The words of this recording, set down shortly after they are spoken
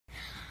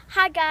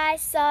Hi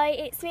guys, so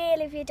it's me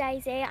Olivia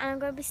Daisy and I'm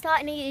going to be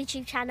starting a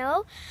YouTube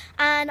channel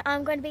and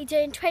I'm going to be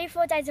doing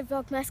 24 days of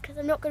Vlogmas because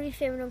I'm not going to be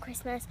filming on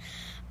Christmas,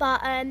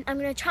 but I'm going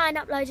to try and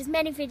upload as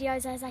many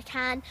videos as I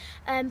can.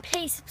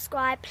 Please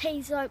subscribe,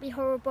 please don't be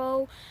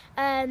horrible,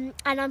 and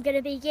I'm going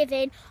to be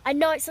giving, I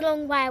know it's a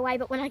long way away,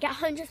 but when I get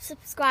 100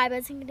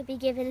 subscribers I'm going to be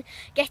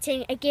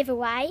getting a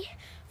giveaway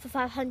for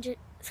 500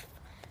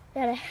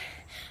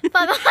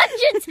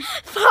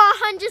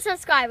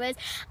 subscribers.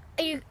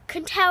 You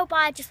can tell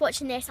by just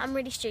watching this I'm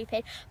really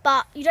stupid,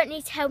 but you don't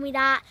need to tell me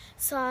that.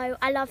 So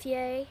I love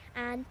you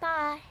and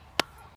bye.